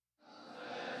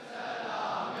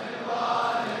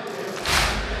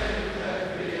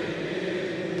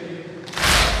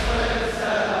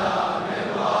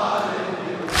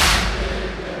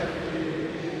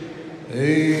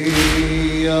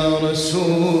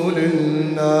رسول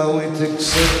ناوي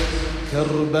تكسر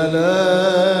كربلاء،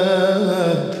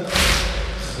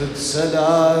 خذ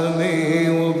سلامي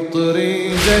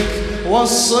وبطريقك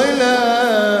وصله.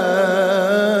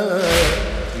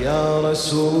 يا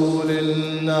رسول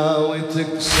ناوي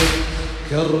تكسر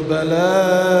كربلاء،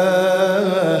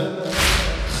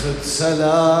 خذ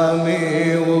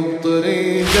سلامي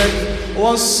وبطريقك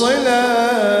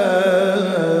وصله.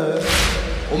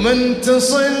 ومن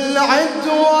تصل عد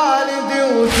والدي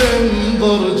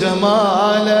وتنظر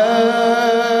جماله،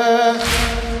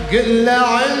 قل له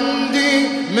عندي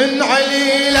من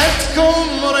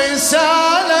عليلتكم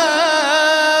رسالة.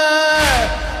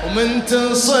 ومن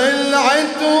تصل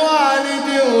عد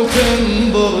والدي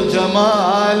وتنظر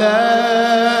جماله،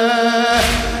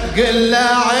 قل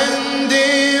له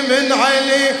عندي من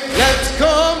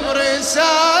عليلتكم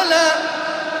رسالة.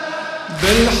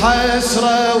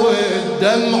 بالحسرة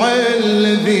والدمع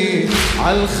الذي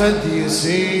عالخد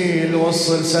يسيل،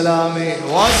 وصل سلامي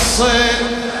وصل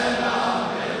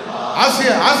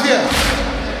عافية عافية،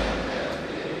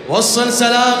 وصل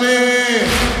سلامي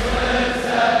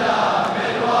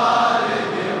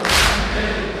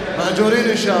مأجورين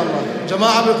إن شاء الله.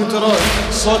 جماعة بالكنترول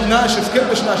الصوت ناشف،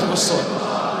 كلش ناشف الصوت.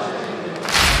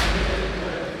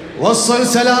 وصل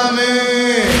سلامي.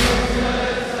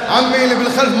 عمي اللي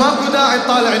بالخلف ماكو داعي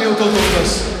تطالعني وتلطف،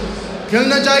 بس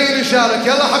كلنا جايين نشارك.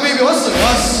 يلا حبيبي وصل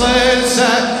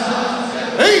سلامي.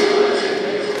 اي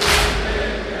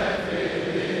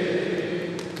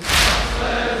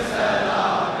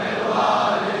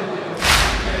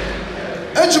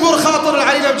اجبر خاطر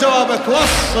العيلة بجوابك.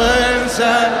 وصل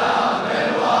سلام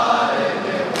الوالد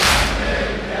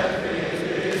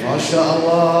ما شاء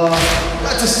الله.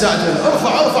 لا تستعجل،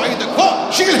 ارفع ايدك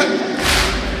فوق، شيلها.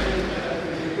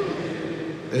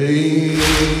 اي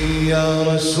يا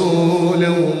رسول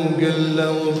وقل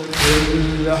له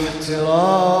بكل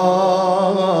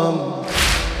احترام،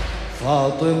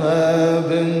 فاطمة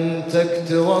بنتك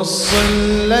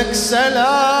توصل لك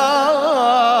سلام.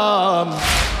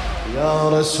 يا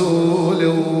رسول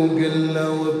وقل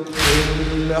له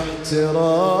بكل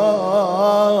احترام،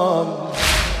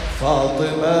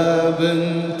 فاطمة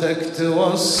بنتك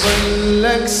توصل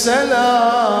لك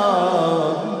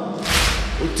سلام.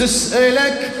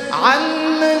 وتسألك عن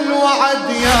الوعد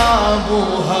يا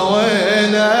أبوها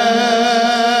وينه،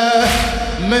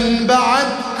 من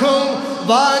بعدكم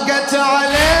ضاقت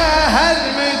عليها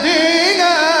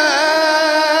المدينة.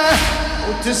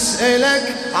 وتسألك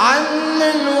عن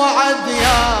الوعد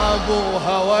يا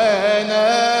أبوها وينه،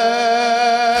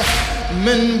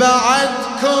 من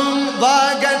بعدكم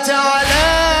ضاقت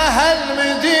عليها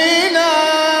المدينة.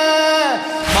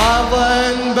 ما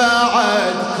ظن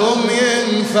بعدكم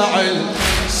ينفعل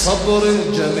صبر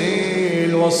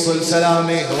الجميل. وصل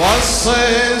سلامي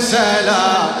وصل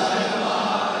سلام.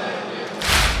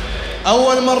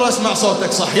 أول مرة أسمع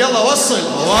صوتك صح. يلا وصل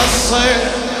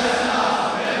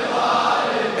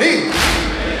إيه.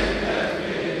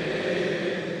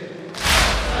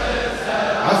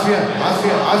 عافية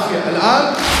عافية عافية.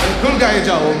 الآن الكل قاعد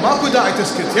يجاوب، ماكو داعي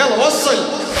تسكت. يلا وصل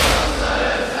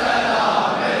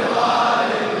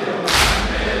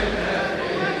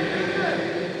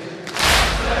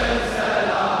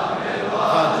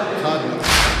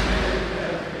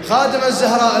خادم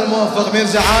الزهراء الموفق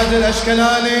ميرزا عادل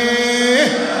الأشكناني.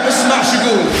 اسمع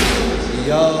شقول.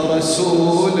 يا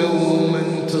رسول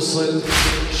ومن تصل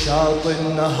شاط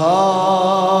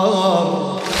النهار،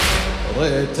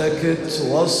 ريتك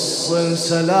توصل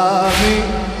سلامي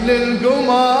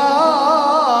للقمار.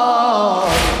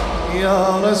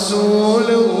 يا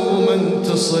رسول ومن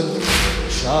تصل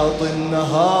شاط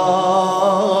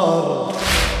النهار،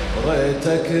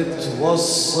 ريتك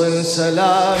توصل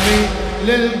سلامي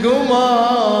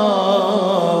للقمار.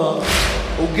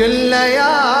 وقل له يا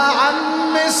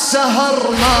عم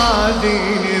السهر ما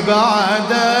ديني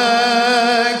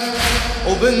بعدك،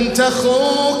 وبنت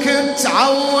اخوك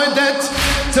تعودت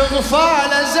تغفى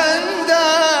لزندك.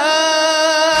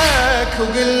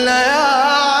 وقل له يا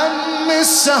عم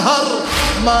السهر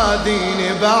ما ديني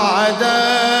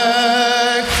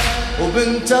بعدك،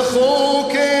 وبنت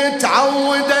اخوك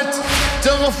تعودت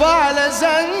تغفى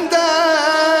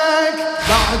لزندك.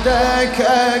 بعدك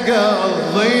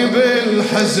اقضي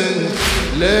بالحزن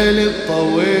ليل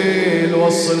الطويل.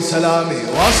 وصل سلامي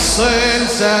وصل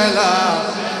سلام.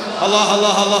 الله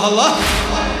الله الله الله.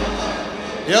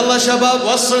 يلا شباب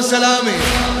وصل سلامي.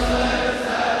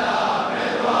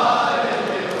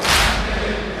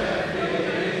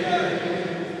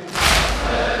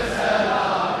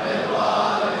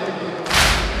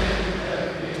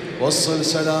 وصل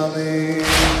سلامي.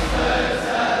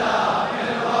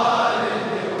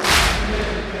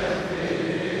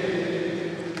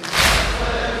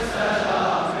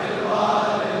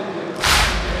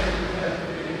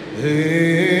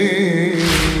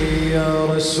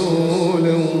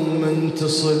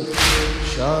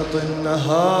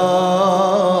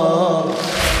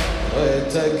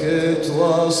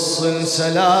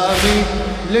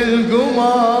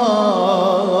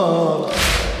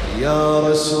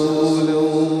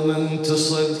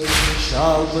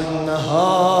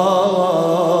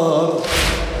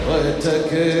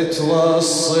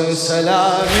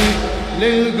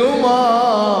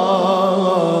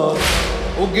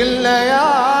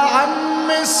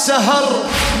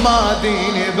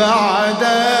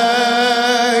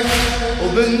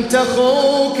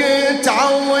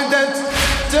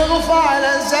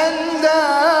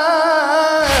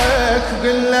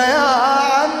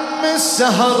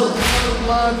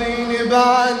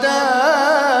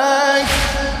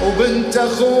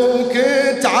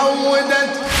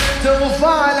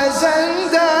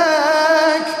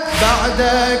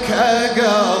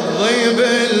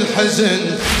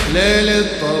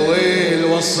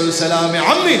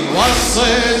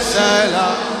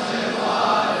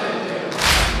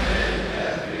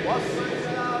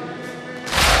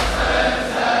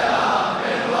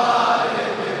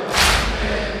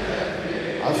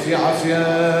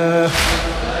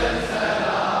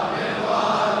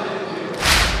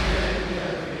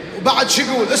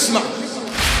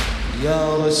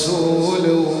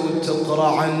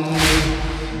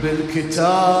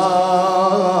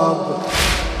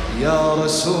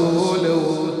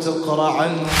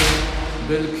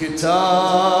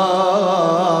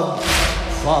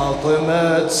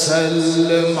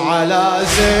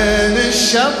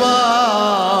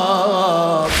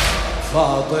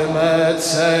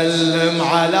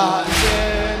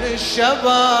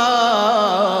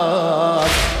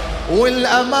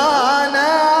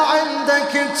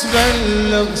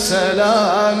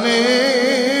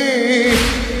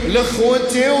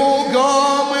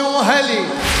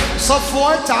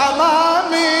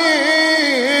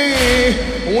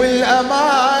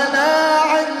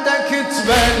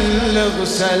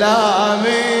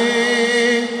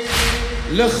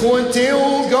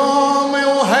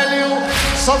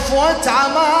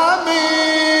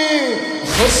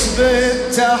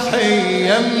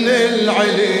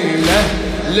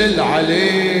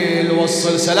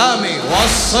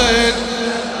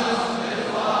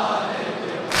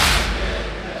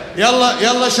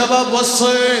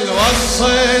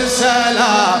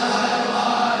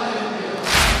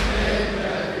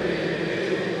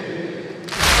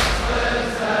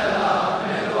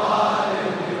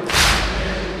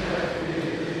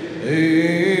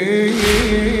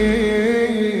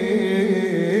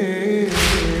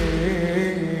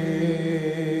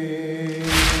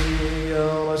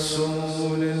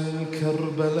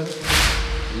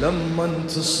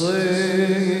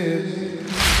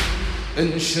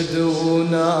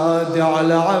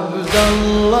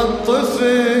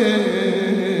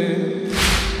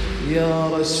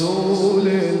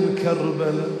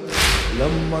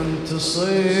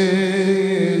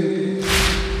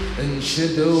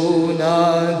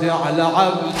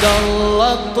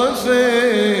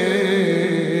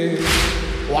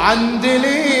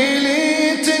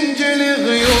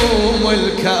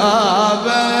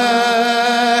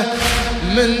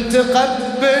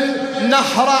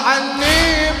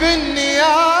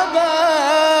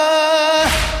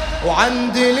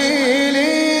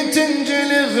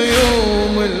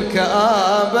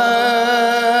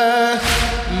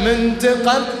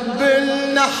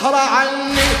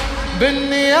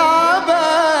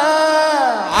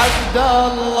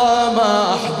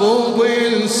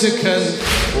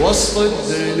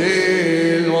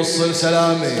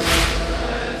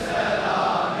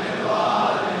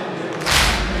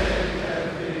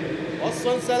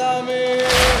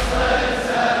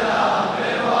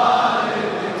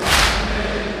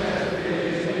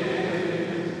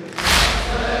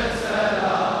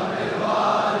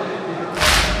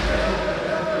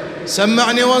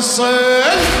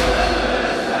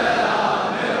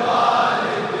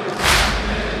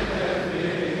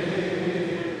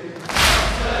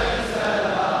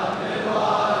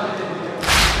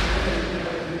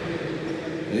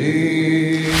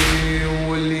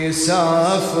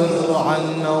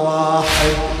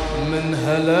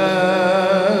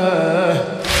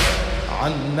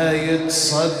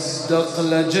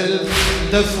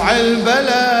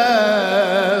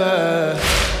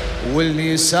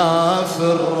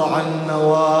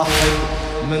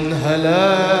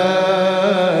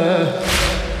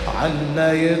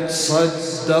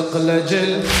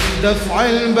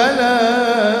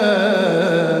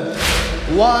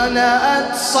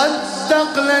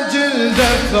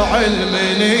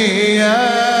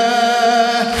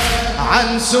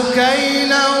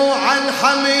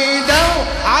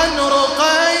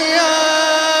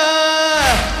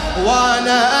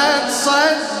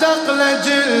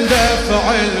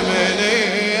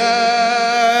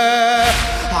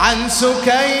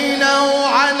 سكينة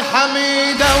وعن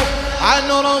حميدة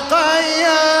وعن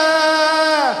رقية،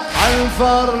 عن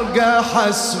فرقة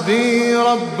حسبي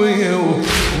ربي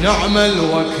ونعم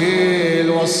الوكيل.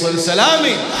 وصل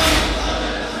سلامي